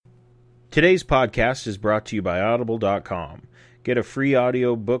Today's podcast is brought to you by Audible.com. Get a free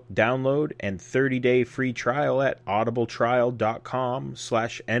audiobook download and 30-day free trial at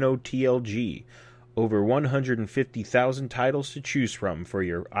audibletrial.com/NOTLG. Over 150,000 titles to choose from for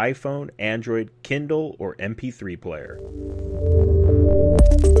your iPhone, Android, Kindle, or MP3 player.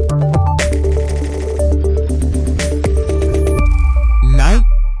 Night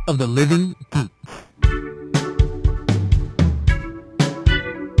of the Living Geeks.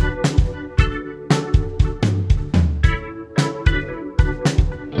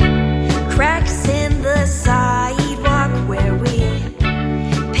 Cracks in the sidewalk where we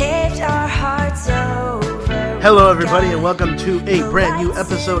paved our hearts over. Hello, everybody, and welcome to a brand new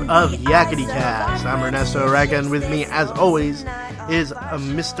episode of Yakety Cast. I'm Ernesto Araga, and with me, as always, is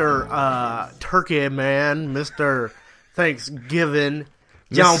Mr. Turkey Man, Mr. Thanksgiving,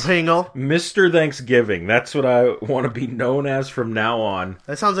 John Pingle. Mr. Thanksgiving. That's what I want to be known as from now on.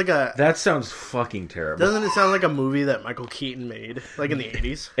 That sounds like a... That sounds fucking terrible. Doesn't it sound like a movie that Michael Keaton made, like in the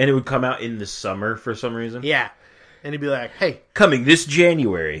 80s? And it would come out in the summer for some reason? Yeah. And he'd be like, hey... Coming this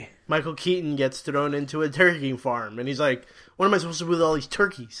January. Michael Keaton gets thrown into a turkey farm, and he's like, what am I supposed to do with all these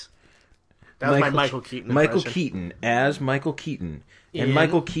turkeys? That was my Michael Keaton impression. Michael Keaton as Michael Keaton. And In-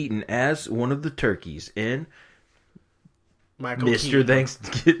 Michael Keaton as one of the turkeys in Mr.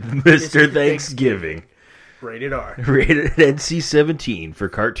 Mr. Thanksgiving. Rated R. Rated NC-17 for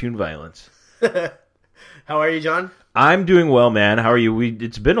cartoon violence. How are you, John? I'm doing well, man. How are you?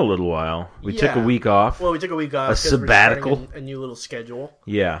 It's been a little while. We took a Yeah. week off. Well, we took a week off. A 'cause we're sabbatical. starting a new little schedule.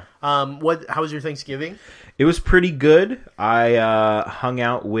 Yeah. How was your Thanksgiving? It was pretty good. I hung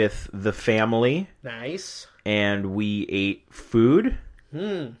out with the family, Nice. and we ate food,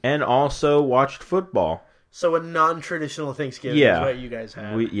 and also watched football. So a non-traditional Thanksgiving Yeah. is what you guys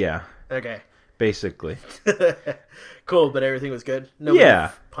had. Yeah, Okay. basically. Cool, but everything was good?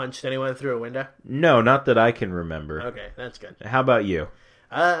 Yeah. Punched anyone through a window? No, not that I can remember. Okay, that's good. How about you?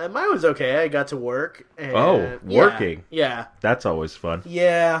 Mine was okay. I got to work. And, Oh, working. Yeah. That's always fun.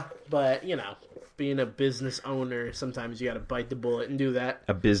 Yeah, but, being a business owner, sometimes you got to bite the bullet and do that.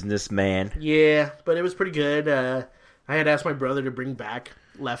 A businessman. Yeah, but it was pretty good. I had asked my brother to bring back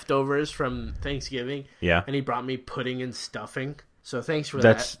leftovers from Thanksgiving. Yeah. And he brought me pudding and stuffing. So thanks for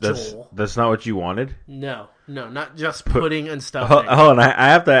That's that, Joel. that's not what you wanted? No, not just pudding and stuffing. Hold on, I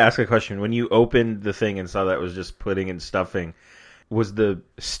have to ask a question. When you opened the thing and saw that it was just pudding and stuffing, was the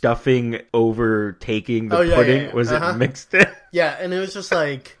stuffing overtaking the pudding? Yeah. Was it mixed in? Yeah, and it was just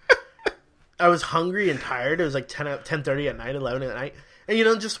like, I was hungry and tired. It was like 10:30 at night, 11 at night.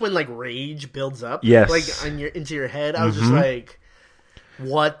 And just when like rage builds up, Yes. like into your head, I was just like,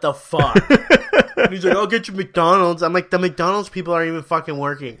 what the fuck? And he's like, I'll get you McDonald's. I'm like, the McDonald's people aren't even fucking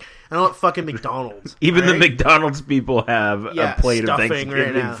working. I don't want fucking McDonald's. Even the right? McDonald's people have Yeah, a plate of stuffing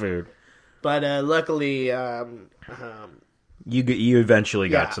Thanksgiving right now. food. But luckily, You eventually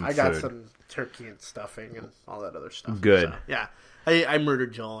yeah, got some I food. got some turkey and stuffing and all that other stuff. Good. So, yeah. I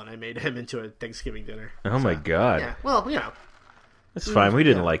murdered Joel and I made him into a Thanksgiving dinner. Oh my god. Yeah. Well, That's fine. We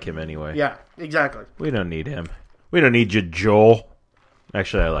didn't like him anyway. Yeah, exactly. We don't need him. We don't need you, Joel.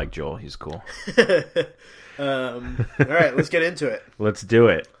 Actually, I like Joel. He's cool. All right, let's get into it. Let's do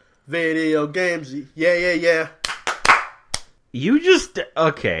it. Video games. Yeah. You just...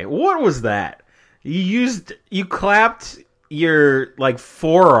 Okay, what was that? You clapped your,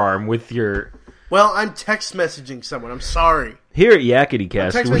 forearm with your... Well, I'm text messaging someone. I'm sorry. Here at Yakety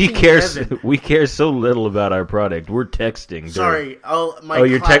Cast, I'm text we messaging care so little about our product. We're texting. Sorry. My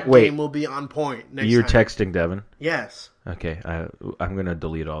you're clap wait. game will be on point next You're time. texting Devin? Yes. Okay, I'm going to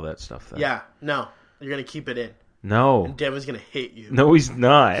delete all that stuff then. Yeah. No. You're going to keep it in. No. Devin's going to hit you. No, he's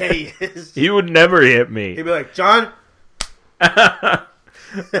not. Yeah, he is. He would never hit me. He'd be like, John...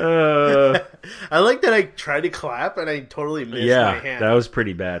 Uh, I like that I tried to clap and I totally missed my yeah, hand. that was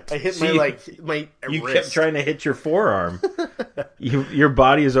pretty bad. I hit See, my You wrist. kept trying to hit your forearm. Your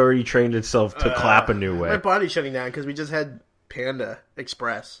body has already trained itself to clap a new way. My body's shutting down because we just had Panda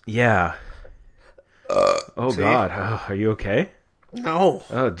Express. Yeah. Oh, see? God. Oh, are you okay? No.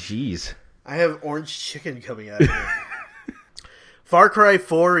 Oh, jeez. I have orange chicken coming out of me. Far Cry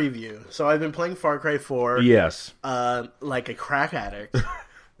 4 review. So I've been playing Far Cry 4 Yes. like a crack addict.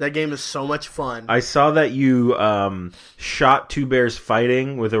 That game is so much fun. I saw that you shot two bears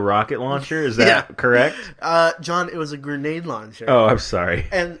fighting with a rocket launcher. Is that Yeah. correct? John, it was a grenade launcher. Oh, I'm sorry.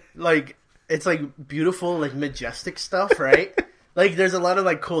 And it's beautiful, majestic stuff, right? There's a lot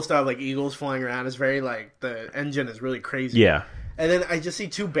of cool stuff, eagles flying around. It's very the engine is really crazy. Yeah. And then I just see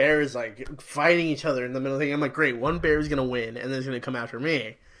two bears fighting each other in the middle of the thing. I'm like, great, one bear is gonna win, and then it's gonna come after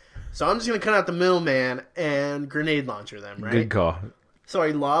me. So I'm just gonna cut out the middleman and grenade launcher them, right? Good call. So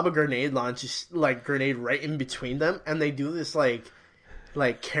I lob a grenade grenade right in between them, and they do this like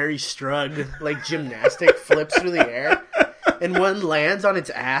Carrie Strug gymnastic flips through the air, and one lands on its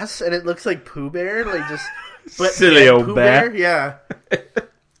ass, and it looks like Pooh Bear, but silly old Pooh bat. Bear, yeah.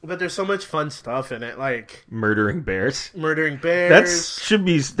 But there's so much fun stuff in it, like Murdering bears.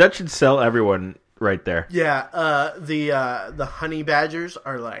 That should sell everyone right there. Yeah, the honey badgers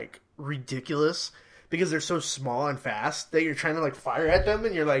are ridiculous because they're so small and fast that you're trying to fire at them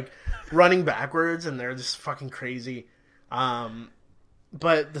and you're running backwards and they're just fucking crazy.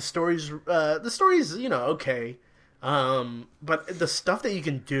 But the story's okay. But the stuff that you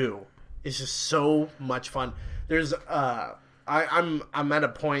can do is just so much fun. There's I'm at a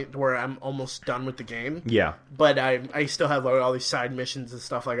point where I'm almost done with the game. Yeah. But I still have all these side missions and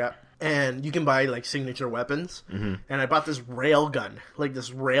stuff like that. And you can buy signature weapons. Mm-hmm. And I bought this rail gun,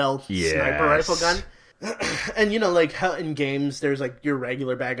 this rail sniper rifle gun. And how in games there's your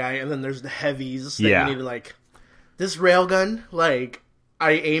regular bad guy, and then there's the heavies that you need to this rail gun. I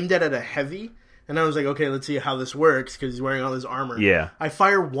aimed it at a heavy, and I was like, okay, let's see how this works because he's wearing all this armor. Yeah. I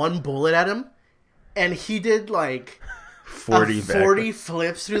fire one bullet at him, and he did 40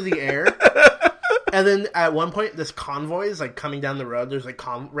 flips through the air. And then at one point, this convoy is coming down the road. There's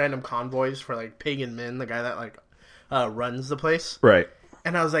random convoys for Pig and Min, the guy that runs the place. Right.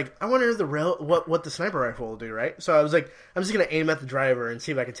 And I was like, I wonder what the sniper rifle will do, right? So I was like, I'm just gonna aim at the driver and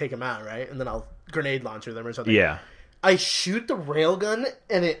see if I can take him out, right? And then I'll grenade launcher them or something. Yeah. I shoot the railgun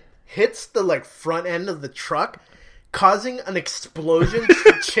and it hits the front end of the truck, causing an explosion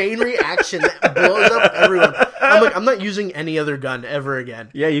chain reaction that blows up everyone. I'm like, I'm not using any other gun ever again.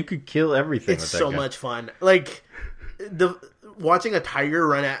 Yeah, you could kill everything. It's with that so gun. much fun. Watching a tiger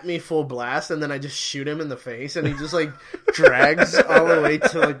run at me full blast, and then I just shoot him in the face, and he just drags all the way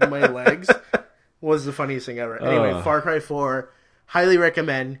to my legs, was the funniest thing ever. Anyway, Far Cry 4, highly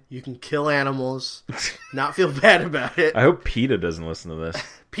recommend. You can kill animals, not feel bad about it. I hope PETA doesn't listen to this.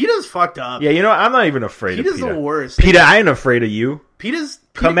 PETA's fucked up. Yeah, I'm not even afraid of PETA. PETA's the worst. PETA, I ain't afraid of you. PETA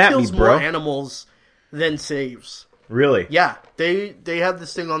Come at kills me, bro. more animals than saves. Really? Yeah, they have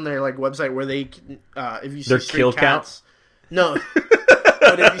this thing on their website where they if you see their stray kill cats, no,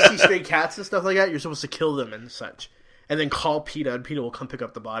 but if you see stray cats and stuff like that, you're supposed to kill them and such, and then call PETA, and PETA will come pick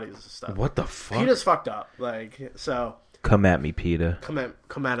up the bodies and stuff. What the fuck? PETA's fucked up. So come at me, PETA.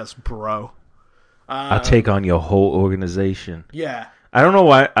 Come at us, bro. I'll take on your whole organization. Yeah. I don't know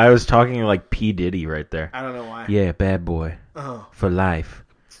why I was talking like P. Diddy right there. I don't know why. Yeah, bad boy. For life.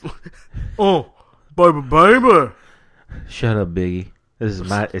 Oh, baby. Shut up, Biggie.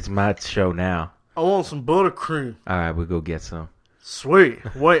 It's my show now. I want some buttercream. All right, we'll go get some. Sweet.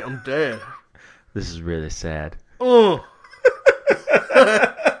 Wait, I'm dead. This is really sad. Oh.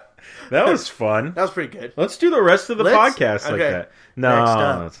 That was fun. That was pretty good. Let's do the rest of the podcast like that.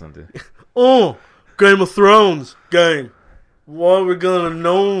 No, let's not do it. Oh, Game of Thrones game. What are we gonna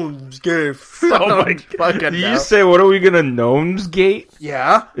gnomes game? Oh my god! Did you say what are we gonna gnomes gate?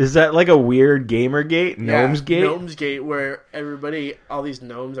 Yeah. Is that like a weird gamer gate? Gnomes gate? Gnomes gate, where all these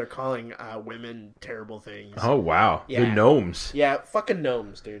gnomes are calling women terrible things. Oh wow! Yeah. The gnomes. Yeah, fucking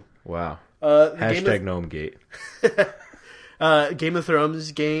gnomes, dude. Wow. Hashtag gnome gate. Game of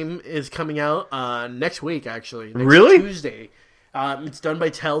Thrones game is coming out next week, actually. Next really? Tuesday. It's done by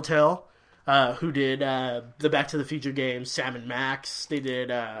Telltale. Who did the Back to the Future games, Sam and Max. They did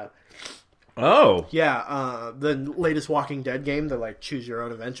the latest Walking Dead game, the choose your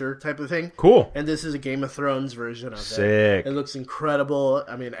own adventure type of thing. Cool. And this is a Game of Thrones version of it. Sick. It looks incredible.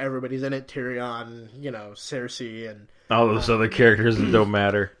 I mean, everybody's in it. Tyrion, Cersei, and all those other characters that don't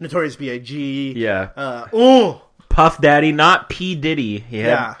matter. Notorious B.I.G. Yeah. Puff Daddy, not P. Diddy. He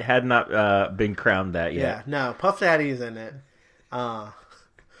had not been crowned that yet. Yeah, no, Puff Daddy's in it.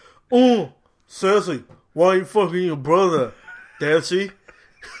 Cersei, why you fucking your brother, Darcy?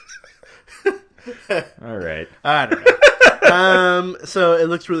 All right. I don't know. So it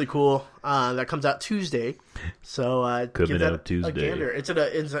looks really cool. That comes out Tuesday. So give that a gander. It's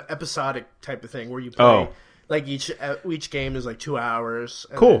an episodic type of thing where you play. Each game is 2 hours.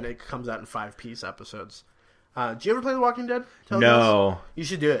 And cool. Then it comes out in 5-piece episodes. Do you ever play The Walking Dead? No. You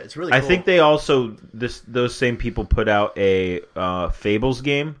should do it. It's really cool. I think they also those same people put out a Fables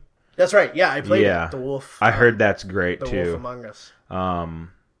game. That's right. Yeah, I played it. The Wolf. I heard that's great too. The Wolf Among Us. And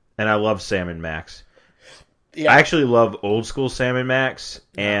I love Sam and Max. Yeah. I actually love old school Sam and Max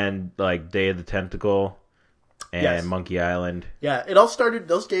and Day of the Tentacle and Monkey Island. Yeah, it all started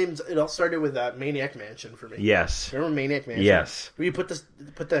with Maniac Mansion for me. Yes. Remember Maniac Mansion? Yes. Where you put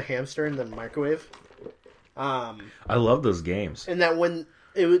the hamster in the microwave? I love those games. And that when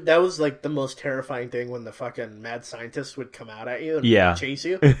That was like the most terrifying thing when the fucking mad scientist would come out at you and Yeah. chase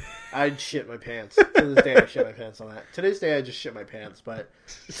you. I'd shit my pants. To this day, I shit my pants on that. Today's day, I just shit my pants. But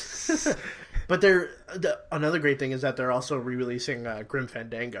another great thing is that they're also re-releasing Grim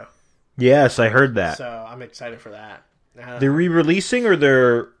Fandango. Yes, I heard that. So I'm excited for that. They're re-releasing or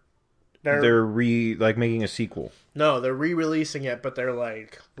they're making a sequel. No, they're re-releasing it, but they're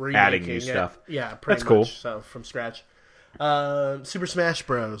like Adding new remaking it. stuff. Yeah, pretty That's cool. much. So from scratch. Super Smash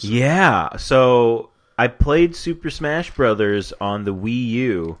Bros. Yeah, so I played Super Smash Brothers on the Wii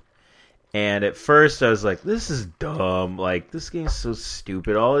U, and at first I was like, this is dumb. Like, this game's so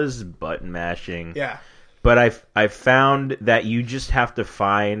stupid. All this is button mashing. Yeah. But I found that you just have to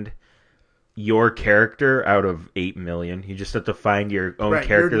find your character out of 8 million. You just have to find your own Right,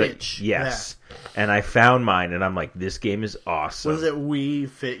 character. your That, niche. yes. Yeah. And I found mine, and I'm like, this game is awesome. Was it Wii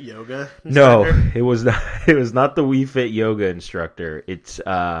Fit Yoga? No, instructor? it was not. It was not the Wii Fit Yoga instructor. It's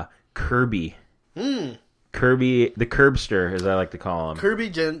Kirby. Kirby, the Curbster, as I like to call him. Kirby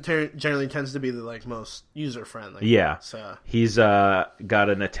generally tends to be the most user friendly. Yeah. So He's got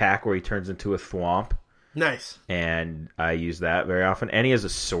an attack where he turns into a thwomp, nice. and I use that very often. And he has a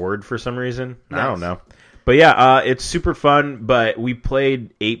sword for some reason. I Nice. don't know. But yeah, it's super fun. But we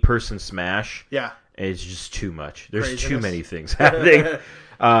played 8-person Smash. Yeah. It's just too much. There's too Craziness. many things happening.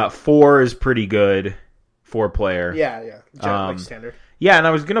 4 is pretty good. 4-player. Yeah. Like standard. Yeah, and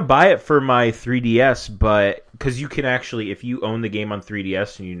I was going to buy it for my 3DS, but because you can actually, if you own the game on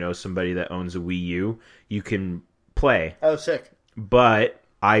 3DS and you know somebody that owns a Wii U, you can play. Oh, sick. But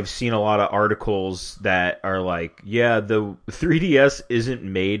I've seen a lot of articles that are like, yeah, the 3DS isn't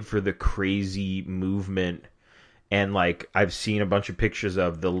made for the crazy movement. And like, I've seen a bunch of pictures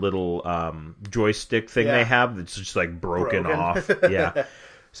of the little joystick thing Yeah. they have that's just like broken off. Yeah.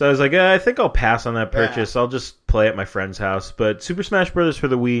 So I was like, I think I'll pass on that purchase. I'll just play at my friend's house. But Super Smash Bros. For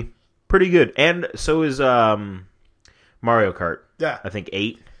the Wii, pretty good. And so is Mario Kart. Yeah. I think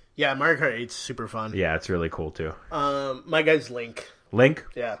 8. Yeah, Mario Kart 8's super fun. Yeah, it's really cool too. My guy's Link. Link?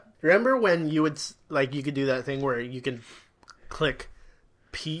 Yeah. Remember when you would, you could do that thing where you could click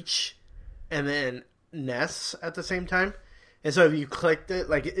Peach and then Ness at the same time? And so if you clicked it,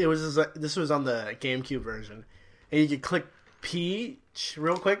 this was on the GameCube version, and you could click Peach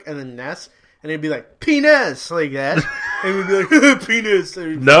real quick and then Ness, and it'd be like, Penis! Like that. And we'd be like, Penis!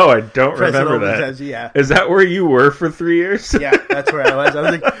 No, I don't Press it remember over that. the times, yeah. Is that where you were for 3 years? Yeah, that's where I was. I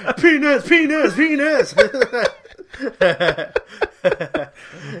was like, Penis! Penis! Penis!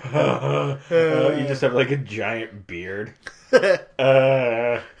 You just have like a giant beard.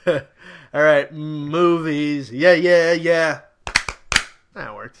 All right, movies. Yeah.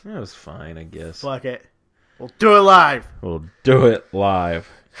 That works. That was fine, I guess. Fuck it. We'll do it live. We'll do it live.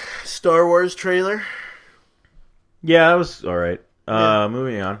 Star Wars trailer. Yeah, that was alright. Yeah.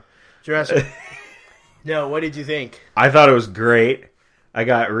 Moving on. Jurassic. No, what did you think? I thought it was great. I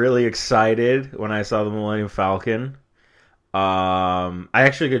got really excited when I saw the Millennium Falcon. I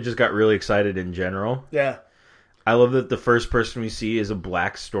actually just got really excited in general. Yeah. I love that the first person we see is a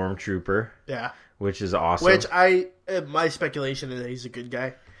black stormtrooper, Yeah. which is awesome. Which my speculation is that he's a good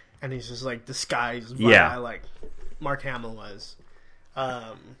guy, and he's just disguised Yeah. like Mark Hamill was.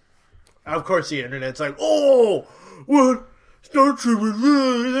 Of course, the internet's like, oh, what?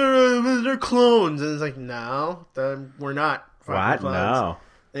 Stormtroopers, they're clones. And it's like, no, we're not. What? Clones. No.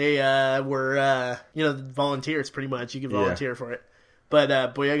 They were, volunteers pretty much. You can volunteer for it. But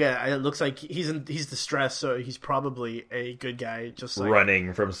Boyega, it looks like he's distressed, so he's probably a good guy. Just like,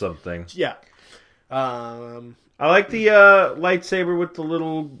 Running from something. yeah. I like the lightsaber with the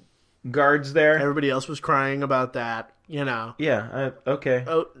little guards there. Everybody else was crying about that. Yeah. Okay.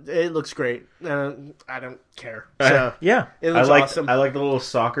 Oh, it looks great. I don't care. So Yeah. it looks awesome. I like the little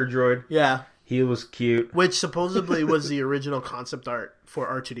soccer droid. yeah, He was cute. which supposedly was the original concept art for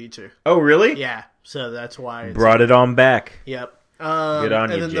R2D2. Oh, really? Yeah, so that's why. Brought it on back. Yep. Good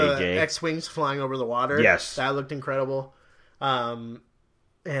on and you, then JJ. the X-wings flying over the water. Yes. that looked incredible. And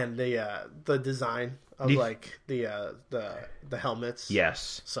the design of the helmets.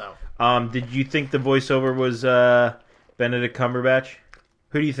 Yes. So Did you think the voiceover was Benedict Cumberbatch?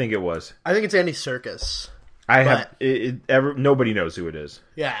 Who do you think it was? I think it's Andy Serkis. Nobody knows who it is.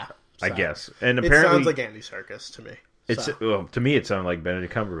 Yeah, I so. guess. And It apparently, sounds like Andy Serkis to me. to me it sounded like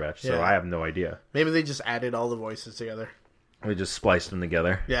Benedict Cumberbatch. So Yeah. I have no idea. Maybe they just added all the voices together. We just spliced them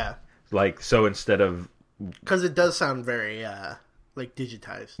together. Yeah, So instead of because it does sound very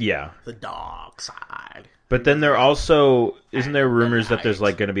digitized. yeah. The dark side. But then there also isn't there rumors that there's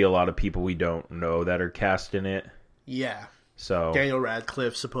night. going to be a lot of people we don't know that are cast in it. Yeah, So Daniel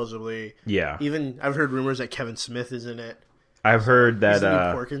Radcliffe supposedly. yeah. Even I've heard rumors that Kevin Smith is in it. I've heard He's that.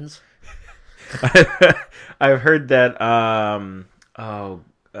 the new Porkins. I've heard that.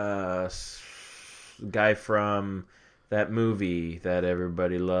 Guy from that movie that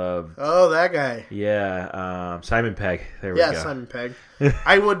everybody loved. Oh, that guy. Yeah, Simon Pegg. There we go. Yeah, Simon Pegg.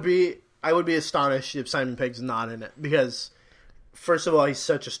 I would be astonished if Simon Pegg's not in it because, first of all, he's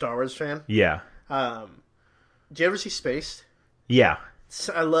such a Star Wars fan. Yeah. Did you ever see Spaced? Yeah.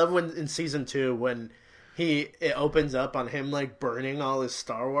 I love when in season 2 when it opens up on him like burning all his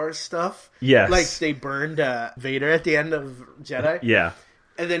Star Wars stuff. Yes. Like they burned Vader at the end of Jedi. Yeah.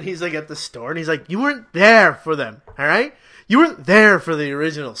 And then he's like at the store and he's like, "You weren't there for them, all right? You weren't there for the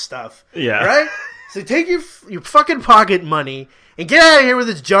original stuff, Yeah. right? So take your fucking pocket money and get out of here with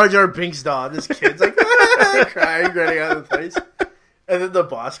this Jar Jar Binks doll." And this kid's like crying, running out of the place. And then the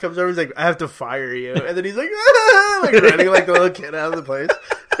boss comes over. He's like, "I have to fire you." And then he's like, like running like the little kid out of the place.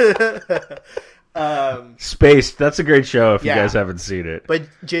 Spaced. That's a great show if Yeah. you guys haven't seen it. But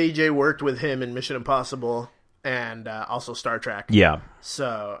JJ worked with him in Mission Impossible and also Star Trek. Yeah.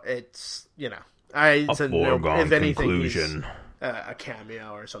 So it's, it's if anything, he's a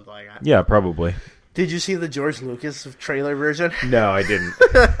cameo or something like that. Yeah, probably. Did you see the George Lucas trailer version? No, I didn't.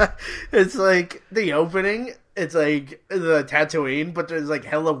 It's like the opening. It's like the Tatooine, but there's like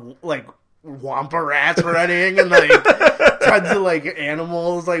hella like wampa rats running and like tons of like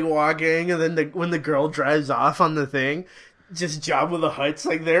animals like walking, and then when the girl drives off on the thing, just Jabba the Hutt's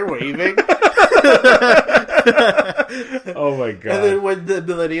like there waving. Oh my god! And then when the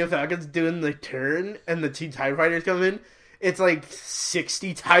Millennium Falcon's doing the turn and the 2 TIE Fighters come in, it's like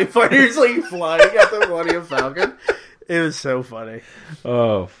 60 TIE Fighters like flying at the Millennium Falcon. It was so funny.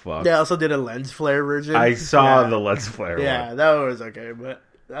 Oh fuck! They also did a lens flare version. I saw the lens flare Yeah, one. that one was okay. But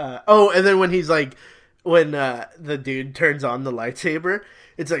and then when he's like, when the dude turns on the lightsaber,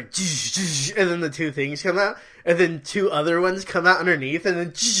 it's like, and then the 2 things come out, and then 2 other ones come out underneath, and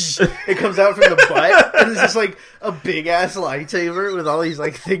then it comes out from the butt, and it's just like a big ass lightsaber with all these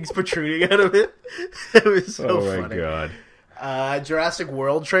like things protruding out of it. It was so Oh my funny. god! Jurassic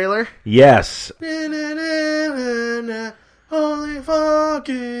World trailer. Yes. Holy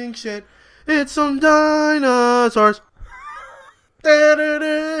fucking shit! It's some dinosaurs.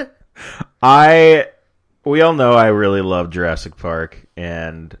 We all know I really love Jurassic Park,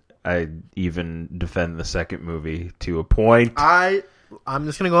 and I even defend the second movie to a point. I'm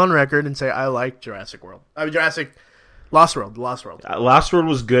just gonna go on record and say I like Jurassic World. I mean Jurassic Lost World. Lost World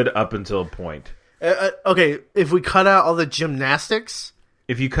was good up until a point. Okay, if we cut out all the gymnastics,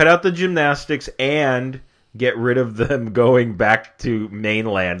 If you cut out the gymnastics and get rid of them going back to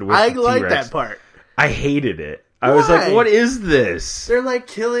mainland with I the like T-Rex, that part. I hated it. I was like, Why? what is this? They're like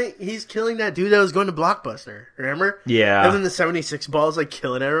he's killing that dude that was going to Blockbuster, remember? Yeah. And then the 76 balls like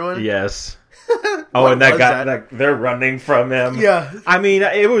killing everyone. Yes. What And that was guy, that? like, they're running from him. Yeah. I mean,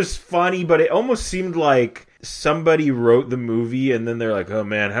 it was funny, but it almost seemed like somebody wrote the movie and then they're like, oh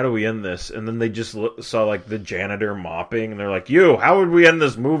man, how do we end this? And then they just saw like the janitor mopping and they're like, how would we end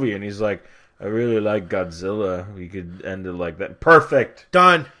this movie? And he's like, I really like Godzilla. We could end it like that. Perfect.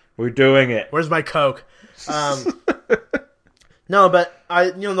 Done. We're doing it. Where's my Coke? No, but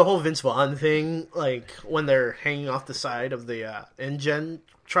the whole Vince Vaughn thing, like when they're hanging off the side of the engine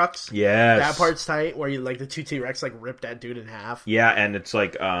trucks. Yes. That part's tight, where you like the 2 T-Rex like rip that dude in half. Yeah, and it's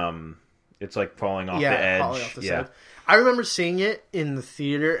like falling off the edge. Falling off the side. I remember seeing it in the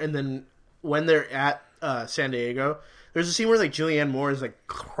theater, and then when they're at San Diego, there's a scene where like Julianne Moore is like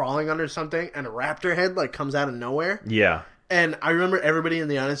crawling under something, and a raptor head like comes out of nowhere. Yeah. And I remember everybody in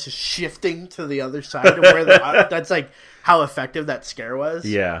the audience just shifting to the other side of where that's like how effective that scare was.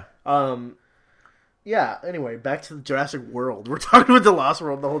 Yeah. Yeah, anyway, back to the Jurassic World. We're talking about the Lost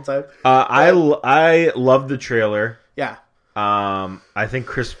World the whole time. I love the trailer. Yeah. I think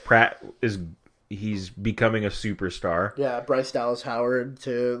Chris Pratt he's becoming a superstar. Yeah, Bryce Dallas Howard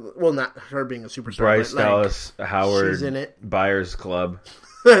too. Well, not her being a superstar. Bryce but, Dallas Howard. she's in it. Buyers Club.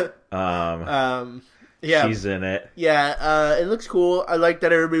 Yeah. She's in it. Yeah, it looks cool. I like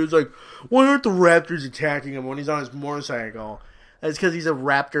that everybody was like, why aren't the raptors attacking him when he's on his motorcycle? It's because he's a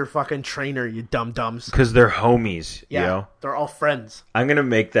raptor fucking trainer, you dum-dums. Because they're homies, Yeah, you know? they're all friends. I'm going to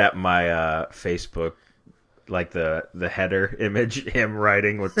make that my Facebook, like the header image, him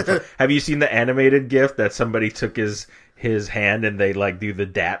riding with the... Have you seen the animated GIF that somebody took his hand and they like do the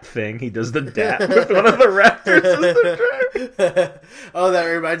DAT thing? He does the DAT with one of the raptors as the driver. Oh, that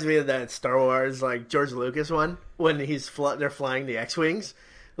reminds me of that Star Wars, like George Lucas one, when they're flying the X-Wings.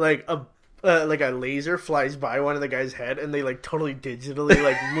 Like a laser flies by one of the guy's head, and they like totally digitally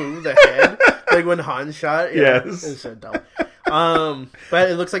like move the head, like when Han shot. Yeah, Yes. it's so dumb. But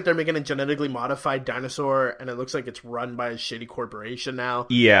it looks like they're making a genetically modified dinosaur, and it looks like it's run by a shitty corporation now.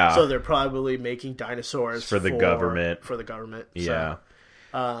 Yeah. So they're probably making dinosaurs For the government. For the government. Yeah.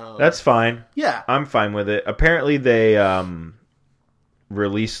 So, That's fine. yeah. I'm fine with it. Apparently they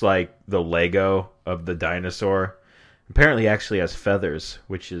released like the Lego of the dinosaur. Apparently actually has feathers,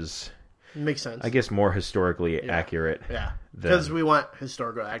 which is Makes sense. I guess more historically accurate. Yeah. Because we want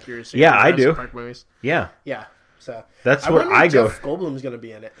historical accuracy. Yeah, in I Jurassic do. Park movies. Yeah. Yeah. So That's I where wonder I if go. Jeff Goldblum's going to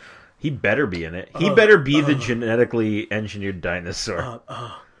be in it. He better be in it. He better be the genetically engineered dinosaur.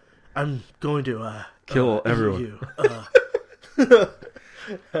 I'm going to Kill eat everyone. you.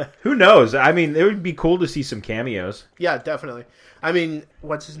 Who knows? I mean, it would be cool to see some cameos. Yeah, definitely. I mean,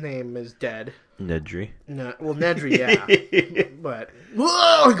 what's his name is dead. Nedry. No, well, Nedry, yeah. But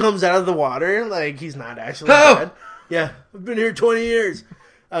whoa, he comes out of the water like he's not actually dead. Yeah, I've been here 20 years.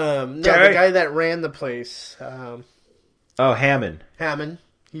 No, the guy that ran the place, Oh, Hammond. Hammond,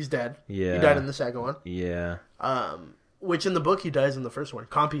 he's dead. Yeah. He died in the second one. Yeah. Which in the book he dies in the first one.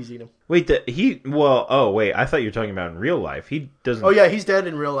 Compies eat him. Wait, wait, I thought you were talking about in real life. He doesn't. Oh yeah, he's dead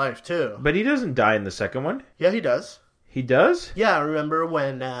in real life too. But he doesn't die in the second one? Yeah, he does. He does? Yeah, remember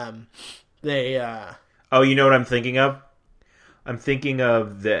when they Oh, you know what I'm thinking of? I'm thinking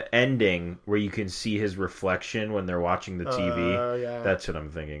of the ending where you can see his reflection when they're watching the TV. yeah. That's what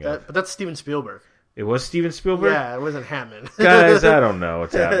I'm thinking of. but that's Steven Spielberg. It was Steven Spielberg? Yeah, it wasn't Hammond. Guys, I don't know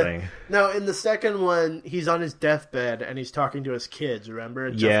what's happening. No, in the second one, he's on his deathbed and he's talking to his kids. Remember,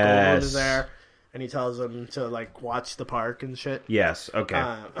 Jeff Yes. Goldblum is there, and he tells them to like watch the park and shit. Yes,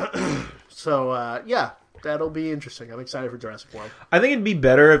 okay. So yeah, that'll be interesting. I'm excited for Jurassic World. I think it'd be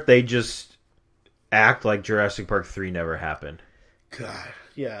better if they just act like Jurassic Park 3 never happened. God,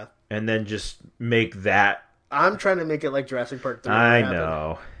 yeah. And then just make that. I'm trying to make it like Jurassic Park 3. I happened.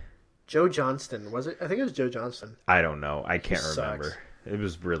 know. Joe Johnston, was it? I think it was Joe Johnston. I don't know. I can't Sucks. remember. It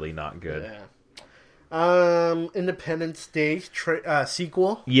was really not good. Yeah. Independence Day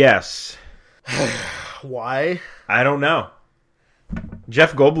sequel. Yes. Why? I don't know.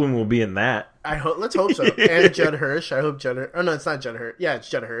 Jeff Goldblum will be in that. Let's hope so. And Judd Hirsch. I hope Judd Hirsch. Oh no, it's not Judd Hirsch. Yeah, it's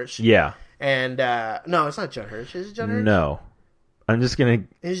Judd Hirsch. Yeah. And no, it's not Judd Hirsch. Is it Judd Hirsch? No. I'm just gonna.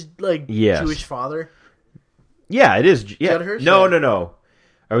 His like Yes. Jewish father. Yeah, it is. Yeah. Judd Hirsch? No, Yeah. no.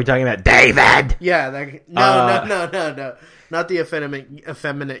 Are we talking about David? Yeah, no. Not the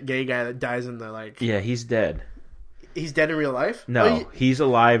effeminate gay guy that dies in the like. Yeah, he's dead. He's dead in real life. No, Oh, he's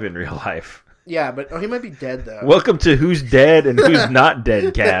alive in real life. yeah, but he might be dead though. Welcome to Who's Dead and Who's Not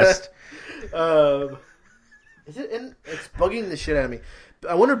Dead cast. Is it? It's bugging the shit out of me.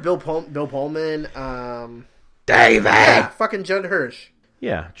 I wonder if Bill Pullman. David. Yeah, fucking Judd Hirsch.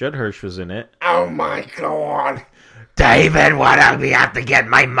 Yeah, Judd Hirsch was in it. Oh my god. David, why don't we have to get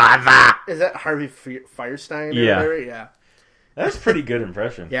my mother? Is that Harvey Firestein? Or Yeah. whatever? Yeah. That's a pretty good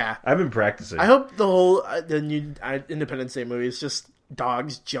impression. Yeah. I've been practicing. I hope the whole the new Independence Day movie is just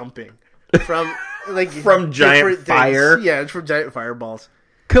dogs jumping from like From giant different things. fire? Yeah, it's from giant fireballs.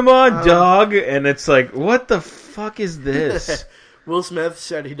 Come on, dog. And it's like, what the fuck is this? Will Smith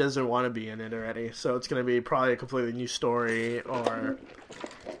said he doesn't want to be in it already, so it's going to be probably a completely new story, or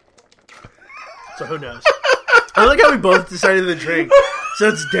so who knows? I like how we both decided to drink, so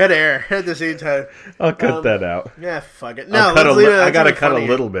it's dead air at the same time. I'll cut that out. Yeah, fuck it. No, Cut let's leave it. I That's gotta even cut funnier. a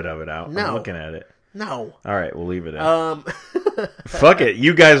little bit of it out. No. I'm looking at it. No. All right, we'll leave it in. Um, Fuck it.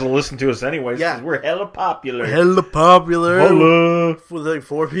 You guys will listen to us anyways. Yeah. 'Cause we're hella popular. hella popular. Hello. With like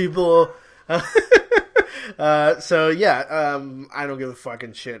 4 people. So yeah, I don't give a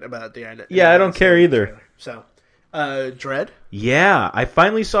fucking shit about the end. Yeah, I don't care either. So, Dread. Yeah, I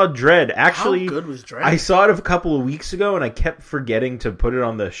finally saw Dread. Actually, How good was Dread? I saw it a couple of weeks ago, and I kept forgetting to put it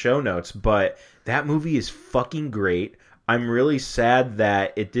on the show notes. But that movie is fucking great. I'm really sad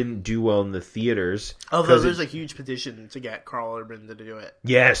that it didn't do well in the theaters. Although 'cause there's a huge petition to get Carl Urban to do it.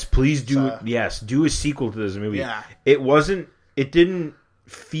 Yes, please do. So- Yes, do a sequel to this movie. Yeah. It didn't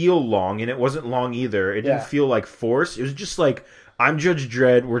feel long, and it wasn't long either. It didn't Yeah. feel like forced. It was just like, I'm Judge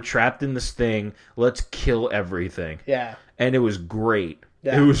Dredd. We're trapped in this thing. Let's kill everything. Yeah. And it was great.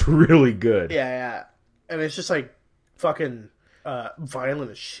 Yeah. It was really good. Yeah. And it's just like fucking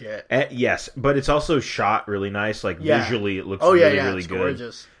violent as shit. Yes, but it's also shot really nice. Like Yeah. visually, it looks Oh yeah, really, yeah, really it's good.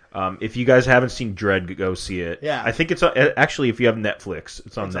 gorgeous. If you guys haven't seen Dread, go see it. Yeah. I think it's actually, if you have Netflix,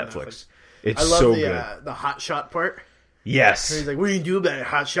 it's on Netflix. It's I love so the good. the hot shot part. Yes. He's like, "What do you do about it?"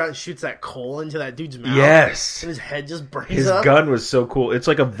 Hot shot and shoots that coal into that dude's mouth. Yes. and his head just burns His up. gun was so cool. It's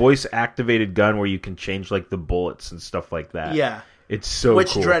like a voice activated gun where you can change like the bullets and stuff like that. Yeah, It's so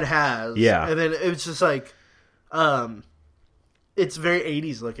which cool. Dredd has. Yeah. and then it was just like, it's very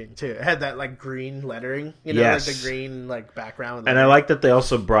 80s looking too. It had that like green lettering, you know, Yes. like the green like background. And I like that they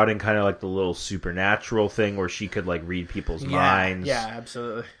also brought in kind of like the little supernatural thing where she could like read people's minds. Yeah,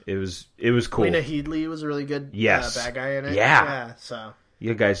 absolutely. It was cool. Lena Headey was a really good Yes. bad guy in it. Yeah. So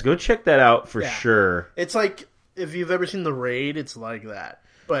You guys go check that out for Yeah. sure. it's like if you've ever seen The Raid, it's like that,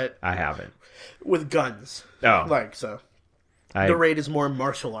 but I haven't. with guns. Oh, Like so, I, The Raid is more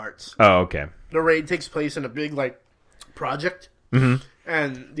martial arts. oh, okay. The Raid takes place in a big like project, Mm-hmm.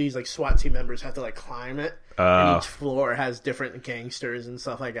 and these like SWAT team members have to like climb it. And each floor has different gangsters and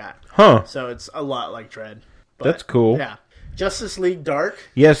stuff like that. Huh. So it's a lot like Dread. But, That's cool. Yeah. Justice League Dark.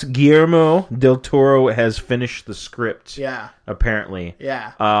 Yes, Guillermo del Toro has finished the script. Yeah. Apparently.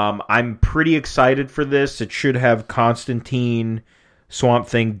 Yeah. I'm pretty excited for this. It should have Constantine, Swamp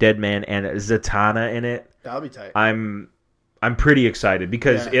Thing, Deadman, and Zatanna in it. That'll be tight. I'm pretty excited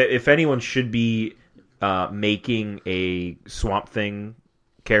because Yeah. if anyone should be making a Swamp Thing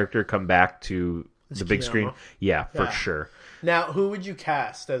character come back to the big screen, Guillermo. yeah, for Yeah. sure. Now, who would you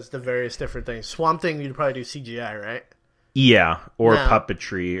cast as the various different things? Swamp Thing, you'd probably do CGI, right? Yeah, or Now,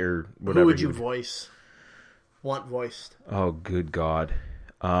 puppetry or whatever. Who would you voice? Want voiced? Oh, good God.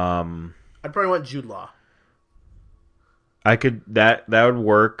 I'd probably want Jude Law. I could that would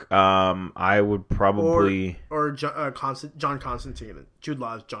work. I would probably Or John Constantine. Jude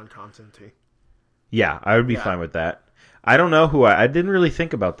Law is John Constantine. yeah, I would be Yeah. fine with that. I don't know who I didn't really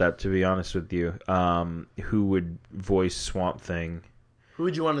think about that, to be honest with you. Who would voice Swamp Thing? Who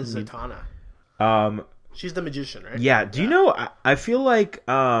would you want as Zatanna? She's the magician, right? Yeah. Do you know? I feel like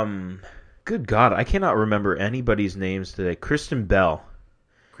good God, I cannot remember anybody's names today. Kristen Bell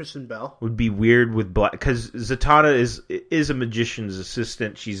Kristen Bell. would be weird with black because Zatanna is a magician's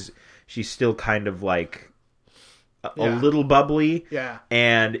assistant. She's still kind of like a Yeah. little bubbly. Yeah.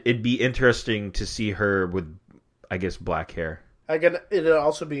 And it'd be interesting to see her with, I guess, black hair. It'd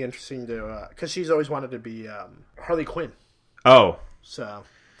also be interesting to because she's always wanted to be Harley Quinn. Oh, So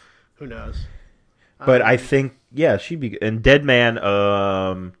who knows? but I think she'd be. And Deadman,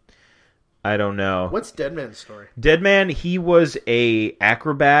 I don't know. What's Deadman's story? Deadman, he was a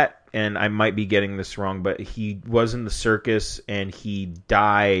acrobat, and I might be getting this wrong, but he was in the circus and he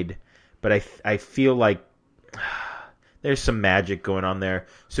died. But I feel like there's some magic going on there.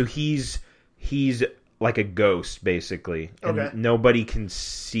 So he's like a ghost, basically. And Okay. nobody can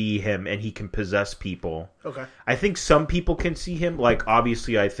see him, and he can possess people. Okay. I think some people can see him. Like,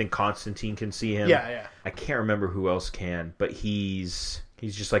 obviously, I think Constantine can see him. Yeah. I can't remember who else can, but he's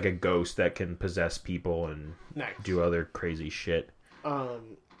just like a ghost that can possess people and Nice. do other crazy shit.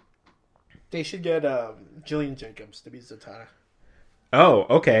 They should get Jillian Jacobs to be Zatanna. Oh,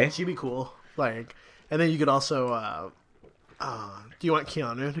 okay. She'd be cool. Like, and then you could also. Do you want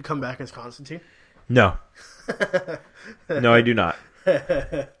Keanu to come back as Constantine? No. No, I do not.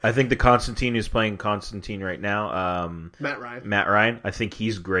 I think the Constantine who's playing Constantine right now, Matt Ryan. Matt Ryan, I think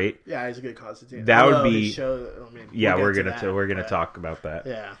he's great. Yeah, he's a good Constantine. That would Although be- his show, Yeah, we'll we're get gonna to that, we're gonna but- talk about that.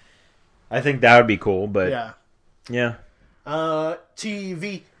 Yeah. I think that would be cool, but Yeah. yeah.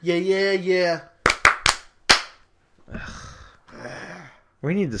 TV. Yeah.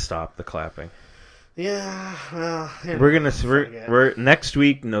 We need to stop the clapping. Yeah. Well, you know, We're next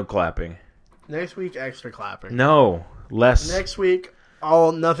week, no clapping. next week extra clapping. No, less Next week,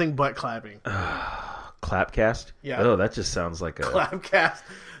 nothing but clapping. clapcast. Yeah. Oh, that just sounds like a. Clapcast.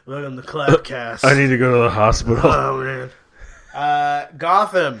 Welcome to Clapcast. I need to go to the hospital. Oh man.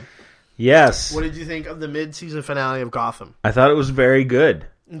 Gotham. Yes, What did you think of the mid-season finale of Gotham? I thought it was very good.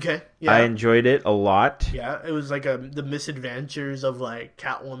 Okay. Yeah. I enjoyed it a lot. Yeah, it was like the misadventures of like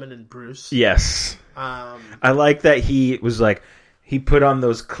Catwoman and Bruce. Yes, I like that he was like, he put on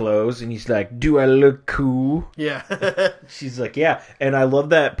those clothes and he's like, "Do I look cool?" Yeah. She's like, "Yeah," and I love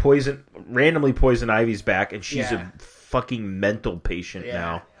that randomly Poison Ivy's back, and she's Yeah. a fucking mental patient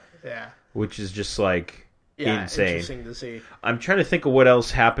now, Yeah. which is just like insane. Interesting to see. I'm trying to think of what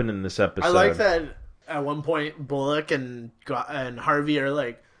else happened in this episode. I like that at one point Bullock and Harvey are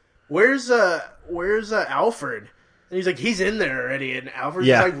like, "Where's Alfred?" And he's like, "He's in there already." And Alfred's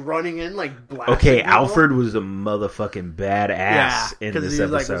Yeah. just like running in like blasting Okay, people. Alfred was a motherfucking badass in because this he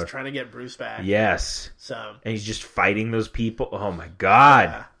was episode. trying to get Bruce back. Yes, So and he's just fighting those people. Oh my god,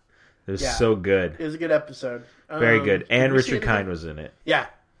 Yeah. it was Yeah. so good, it was a good episode. very good. And did we see Richard it Kind again? was in it. Yeah,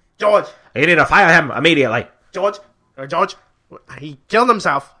 George, You need to fire him immediately. George, he killed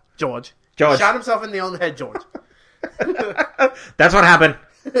himself. George, George. shot himself in the own head. George. That's what happened.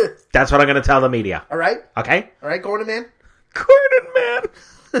 That's what I'm going to tell the media. All right, Okay, Gordon Man. Gordon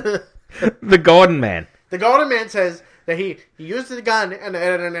Man, the Gordon Man. The Golden Man says that he used the gun and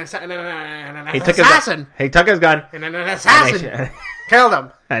an He took assassin. He took his gun. And an assassin killed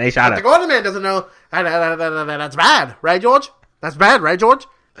him. And he shot The him. Golden Man doesn't know. That's bad, right, George? That's bad, right, George?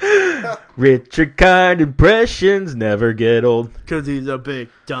 Richard Kind impressions never get old. Because he's a big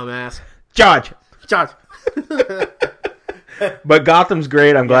dumbass. George. George. But Gotham's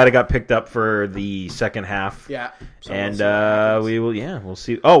great. I'm glad it got picked up for the second half. Yeah. So And we'll see what happens. we'll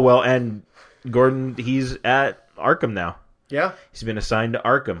see. Oh, well, and Gordon, he's at Arkham now. Yeah. He's been assigned to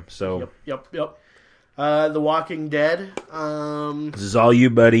Arkham. So Yep. The Walking Dead. this is all you,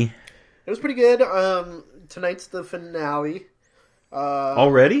 buddy. It was pretty good. Tonight's the finale.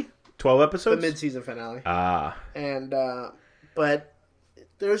 Already? 12 The episodes? mid-season finale. Ah. And but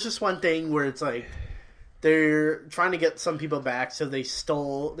there's just one thing where it's like they're trying to get some people back, so they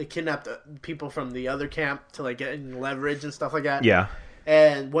kidnapped people from the other camp to like get leverage and stuff like that. Yeah.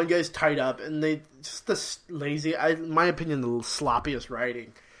 And one guy's tied up, and they just this lazy, in my opinion, the sloppiest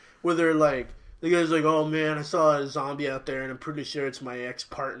writing, where they're like, the guy's like, "Oh man, I saw a zombie out there, and I'm pretty sure it's my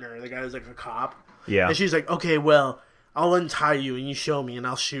ex-partner." The guy's like a cop, Yeah. and she's like, "Okay, well, I'll untie you, and you show me, and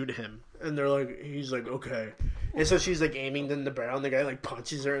I'll shoot him." And he's like, "Okay," and so she's like aiming in the barrel, and the guy like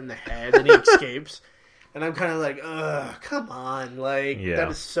punches her in the head, and he escapes. And I'm kind of like, ugh, come on, like that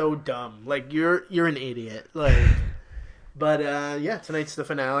is so dumb. Like you're an idiot, like. But, yeah, tonight's the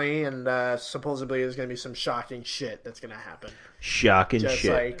finale, and supposedly there's going to be some shocking shit that's going to happen. Shocking Just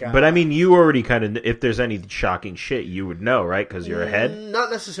shit. like, but I mean, you already kind of, if there's any shocking shit, you would know, right? Because you're ahead? Not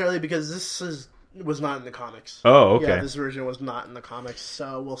necessarily, because this was not in the comics. Oh, okay. Yeah, this version was not in the comics,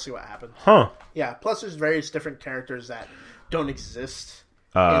 so we'll see what happens. Huh. Yeah, plus there's various different characters that don't exist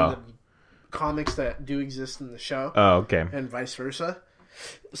in Oh. the comics that do exist in the show, Oh, okay. and vice versa.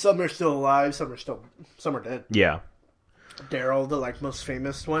 Some are still alive, some are dead. Yeah. Daryl, the most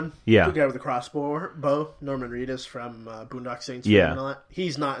famous one, Yeah. the guy with the bow, Norman Reedus from Boondock Saints, Yeah. and all that.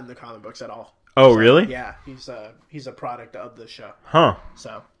 He's not in the comic books at all. Oh, really? Yeah, he's a product of the show. Huh.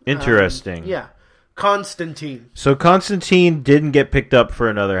 So Interesting. yeah, Constantine. So Constantine didn't get picked up for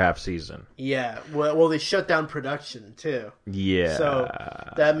another half season. Yeah, well, they shut down production too. Yeah.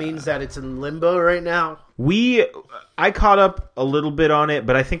 So that means that it's in limbo right now. I caught up a little bit on it,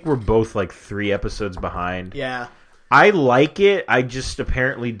 but I think we're both like 3 episodes behind. Yeah, I like it. I just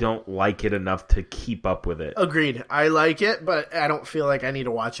apparently don't like it enough to keep up with it. agreed. I like it, but I don't feel like I need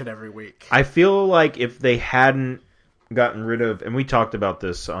to watch it every week. I feel like if they hadn't gotten rid of, and we talked about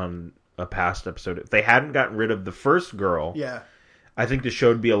this on a past episode, if they hadn't gotten rid of the first girl, Yeah, I think the show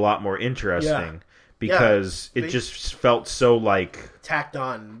would be a lot more interesting because it just felt so like, tacked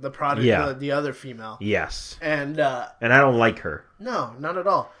on the product, Yeah. the other female, yes. and And I don't like her. no, not at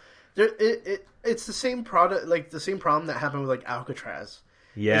all. It's the same product, like the same problem that happened with like Alcatraz.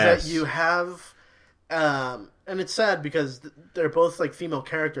 Yes. Is that you have, and it's sad because they're both like female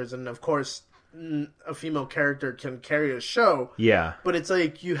characters, and of course, a female character can carry a show. Yeah. But it's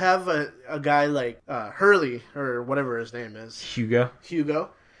like you have a guy like Hurley or whatever his name is, Hugo.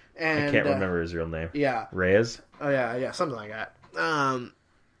 and I can't remember his real name. Yeah, Reyes? oh yeah, something like that.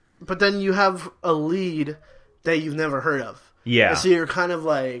 But then you have a lead that you've never heard of. Yeah. And so you're kind of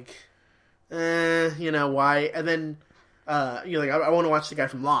like, why? And then you're like, I want to watch the guy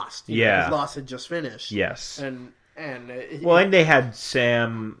from Lost. Yeah. because Lost had just finished. Yes. And Well, and they had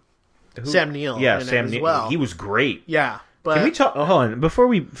Sam Neill. Yeah, in it Sam as Neill. well. He was great. Yeah, but Can we talk? Oh, hold on. Before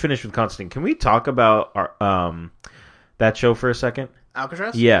we finish with Constantine, can we talk about our, that show for a second?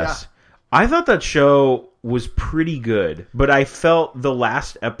 Alcatraz. Yes. I thought that show was pretty good, but I felt the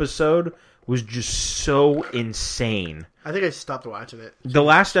last episode was just so insane. I think I stopped watching it. The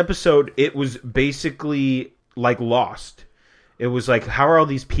last episode, it was basically like Lost. It was like, how are all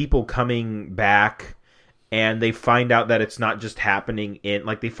these people coming back? And they find out that it's not just happening in,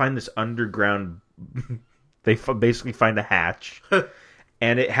 like, they find this underground, they basically find a hatch,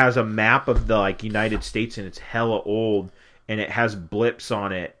 and it has a map of the, like, United States, and it's hella old, and it has blips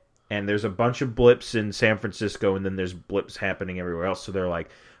on it, and there's a bunch of blips in San Francisco, and then there's blips happening everywhere else, so they're like,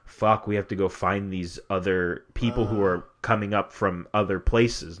 fuck, we have to go find these other people who are coming up from other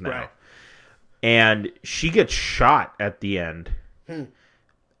places now. Right. And she gets shot at the end,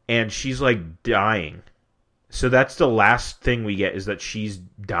 and she's, like, dying. So that's the last thing we get, is that she's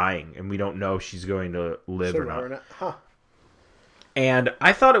dying, and we don't know if she's going to live or not. Huh. And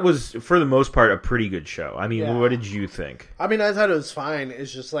I thought it was, for the most part, a pretty good show. I mean, Yeah. what did you think? I mean, I thought it was fine.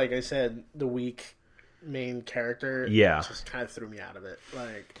 It's just like I said, the weak main character. Yeah. just kind of threw me out of it.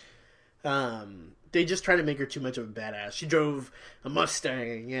 Like, they just tried to make her too much of a badass. She drove a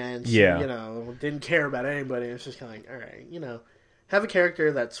Mustang, and she, didn't care about anybody. It's just kind of like, all right, have a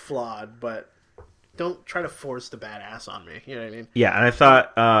character that's flawed, but don't try to force the badass on me. You know what I mean? Yeah, and I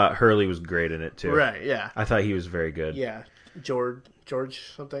thought Hurley was great in it too. Right? Yeah. I thought he was very good. Yeah. George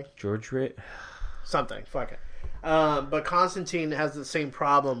something. George Ray. Something. Fuck it. But Constantine has the same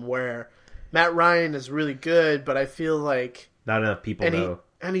problem where Matt Ryan is really good, but I feel like Not enough people know.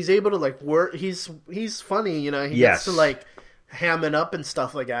 And he's able to like work. He's funny, you know. He Yes. gets to like ham it up and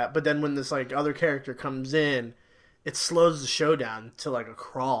stuff like that. But then when this like other character comes in, it slows the show down to like a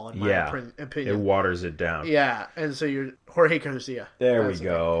crawl. In my opinion, It waters it down. yeah. And so you're Jorge Garcia. There we That's the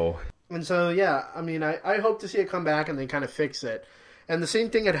go. thing. And so yeah, I mean, I hope to see it come back and they kind of fix it. And the same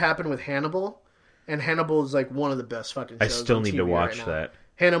thing had happened with Hannibal. And Hannibal is like one of the best fucking shows. I still on need TV to watch right now. that.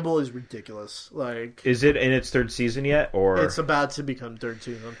 Hannibal is ridiculous. Like, Is it in its third season yet, or it's about to become third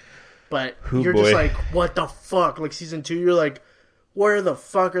season. But Oh, you're boy. just like, what the fuck? Like, season 2, you're like, where the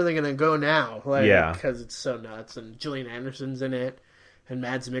fuck are they going to go now? Like, Yeah. because it's so nuts. And Gillian Anderson's in it. And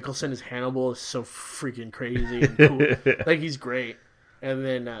Mads Mikkelsen as Hannibal is so freaking crazy and cool. Like, he's great. And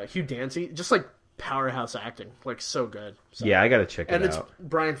then Hugh Dancy, just like powerhouse acting. Like, so good. So. Yeah, I gotta check it And it's out.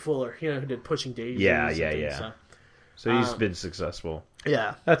 Brian Fuller, you know, who did Pushing Daisies. Yeah, and yeah, things, yeah. So he's been successful.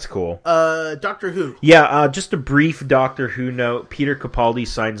 Yeah. That's cool. Doctor Who. Yeah, just a brief Doctor Who note. Peter Capaldi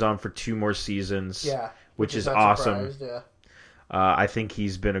signs on for 2 more seasons. Yeah. which is not awesome. surprised, Yeah. I think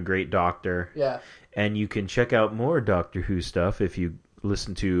he's been a great Doctor. Yeah. And you can check out more Doctor Who stuff if you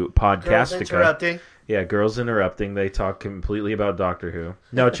listen to Girls Podcastica. Interrupting. Yeah, Girls Interrupting. They talk completely about Doctor Who.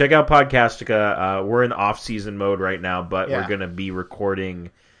 No, check out Podcastica. We're in off-season mode right now, but Yeah. we're going to be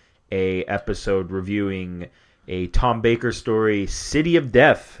recording a episode reviewing a Tom Baker story, City of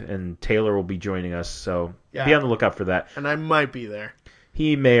Death, and Taylor will be joining us, so Yeah. be on the lookout for that. And I might be there.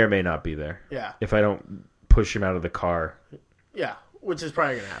 He may or may not be there. Yeah. If I don't push him out of the car. Yeah. Which is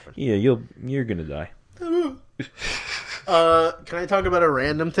probably going to happen. Yeah, you're going to die. Can I talk about a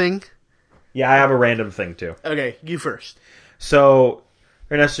random thing? Yeah, I have a random thing, too. Okay, you first. So,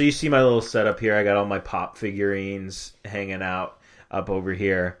 Ernesto, you see my little setup here. I got all my pop figurines hanging out up over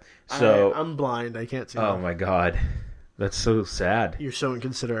here. So, I'm blind. I can't see. oh them. my god, that's so sad. You're so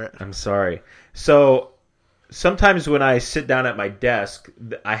inconsiderate. I'm sorry. So, sometimes when I sit down at my desk,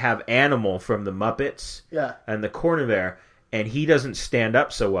 I have Animal from the Muppets Yeah. in the corner there, and he doesn't stand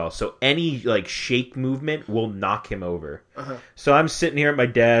up so well. So any like shake movement will knock him over. So I'm sitting here at my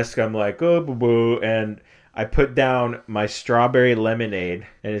desk. I'm like, oh, boo boo, and I put down my strawberry lemonade,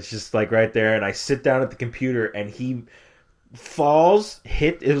 and it's just like right there. And I sit down at the computer, and he falls,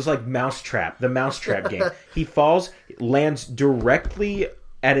 it was like Mousetrap, the Mousetrap game. He falls, lands directly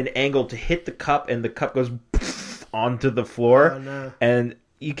at an angle to hit the cup, and the cup goes onto the floor. Oh, no. And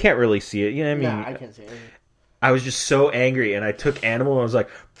you can't really see it. You know what I mean? Yeah, I can't see anything. I was just so angry, and I took Animal, and I was like,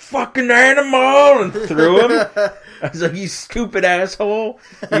 fucking Animal, and threw him. I was like, you stupid asshole.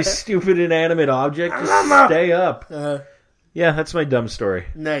 You stupid inanimate object. Just stay up. Yeah, that's my dumb story.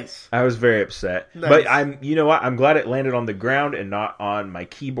 Nice. I was very upset. Nice. But you know what? I'm glad it landed on the ground and not on my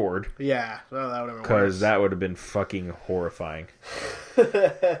keyboard, Yeah. Well, that would have been because worse. that would have been fucking horrifying.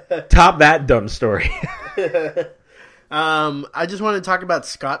 Top that dumb story. I just want to talk about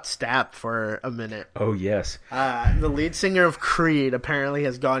Scott Stapp for a minute. Oh, yes. The lead singer of Creed apparently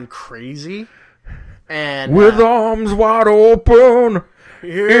has gone crazy. And With arms wide open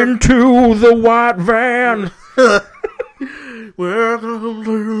into the white van. welcome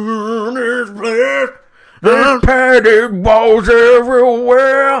to this place. There's padded walls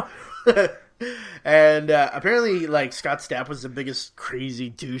everywhere. And apparently, like, Scott Stapp was the biggest crazy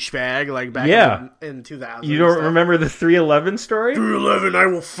douchebag, like, back Yeah. in 2000. You don't remember the 311 story? 311, I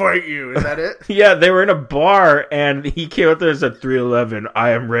will fight you. Is that it? Yeah, they were in a bar, and he came out there and said, 311, I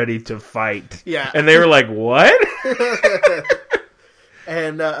am ready to fight. Yeah. And they were like, what?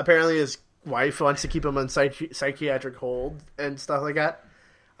 And apparently his wife wants to keep him on psychiatric hold and stuff like that.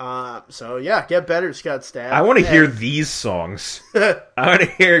 So, yeah, get better, Scott Stapp. I want to hear these songs. I want to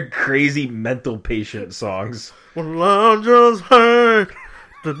hear crazy mental patient songs. Well, I just heard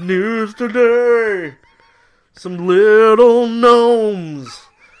the news today. Some little gnomes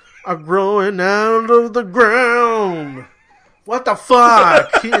are growing out of the ground. What the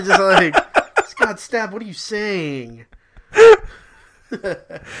fuck? He's just like, Scott Stapp, what are you saying?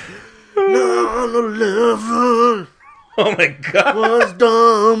 9/11 Oh my god. was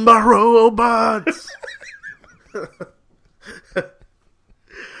done by robots.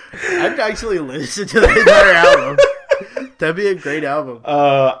 I'd actually listen to the entire album. That'd be a great album.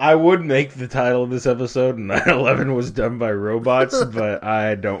 I would make the title of this episode 9/11 was done by robots, but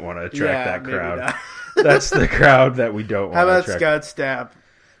I don't want to attract that maybe crowd. not. That's the crowd that we don't want How to about attract. Scott Stapp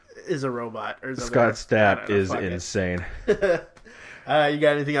is a robot or something? Scott I Stapp don't know, is fuck it. insane. You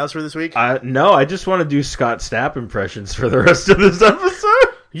got anything else for this week? No, I just want to do Scott Stapp impressions for the rest of this episode.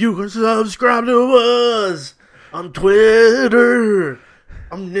 You can subscribe to us on Twitter.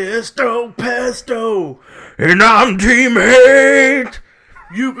 I'm Nesto Pesto. And I'm Team Hate.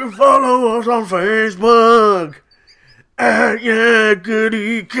 You can follow us on Facebook at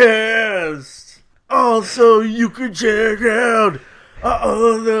YakityCast. Also, you can check out our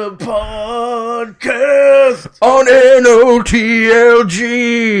other podcast On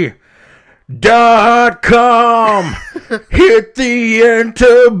NOTLG.com. Hit the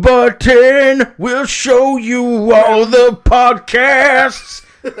enter button. We'll show you all the podcasts.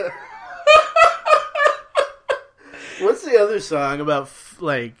 What's the other song about,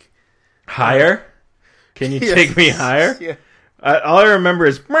 Higher? Can you take me higher? Yeah. All I remember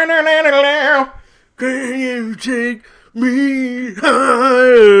is... Can you take me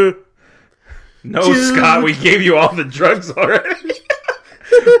higher? No, Scott, we gave you all the drugs already.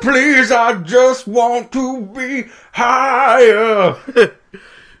 Please, I just want to be higher.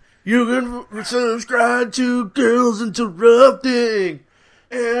 You can subscribe to Girls Interrupting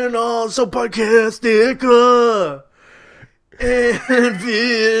and also Podcastica and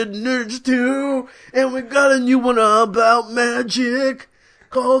Vid Nerds too. And we got a new one about magic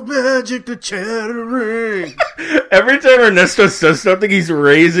called Magic the Chattering. Every time Ernesto says something, he's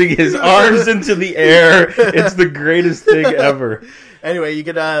raising his arms into the air. It's the greatest thing ever. Anyway, you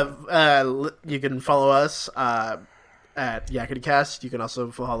can follow us at YakityCast. You can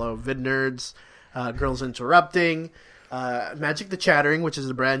also follow Vid Nerds, Girls Interrupting, Magic the Chattering, which is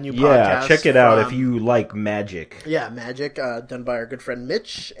a brand new podcast. Yeah, check it out if you like magic. Yeah, magic, done by our good friend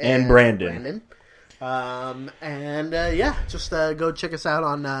Mitch and Brandon. Just go check us out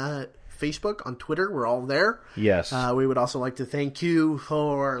on Facebook, on Twitter. We're all there. Yes. We would also like to thank you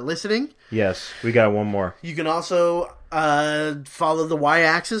for listening. Yes, we got one more. You can also follow the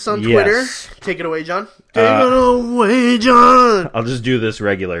Y-Axis on Twitter. Yes. Take it away, John. Take it away, John. I'll just do this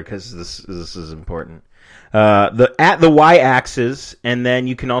regular because this is important. At the Y-Axis, and then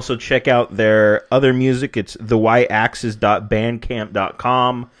you can also check out their other music. It's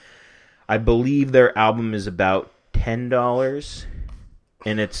theyAxis.bandcamp.com. I believe their album is about $10,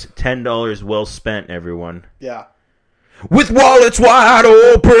 and it's $10 well spent, everyone. Yeah. With wallets wide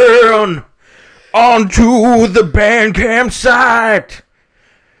open onto the Bandcamp site.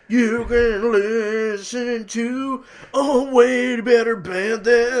 You can listen to a way better band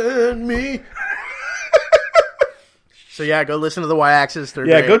than me. So yeah, go listen to the Y-Axis. They're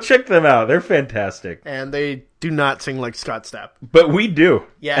great. Go check them out. They're fantastic. And they do not sing like Scott Stapp. But we do.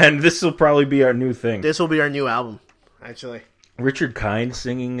 Yeah. And this will probably be our new thing. This will be our new album, actually. Richard Kind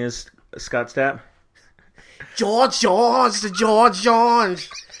singing as Scott Stapp. George, the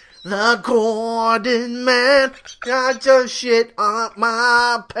Gordon man. I just shit on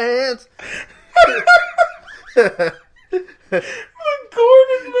my pants. Gordon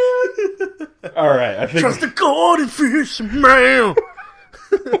man. All right, I think. Trust the Gordon Fish man.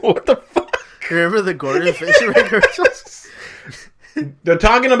 What the fuck? Remember the Gordon Fish commercials? They're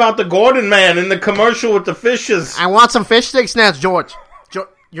talking about the Gordon man in the commercial with the fishes. I want some fish sticks now, George.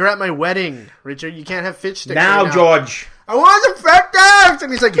 You're at my wedding, Richard. You can't have fish sticks Now, right George. I want some fish sticks!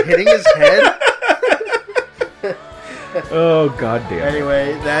 And he's like hitting his head. Oh, goddamn.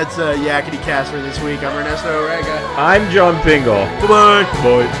 Anyway, that's Yakety Cast for this week. I'm Ernesto Orega. I'm John Pingle. Goodbye.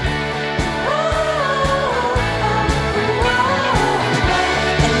 Bye.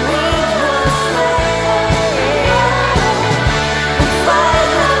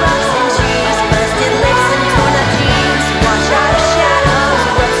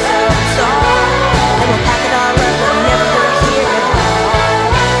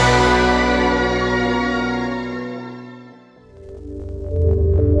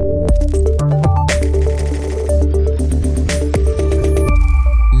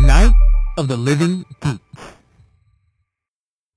 Of the Living Geek.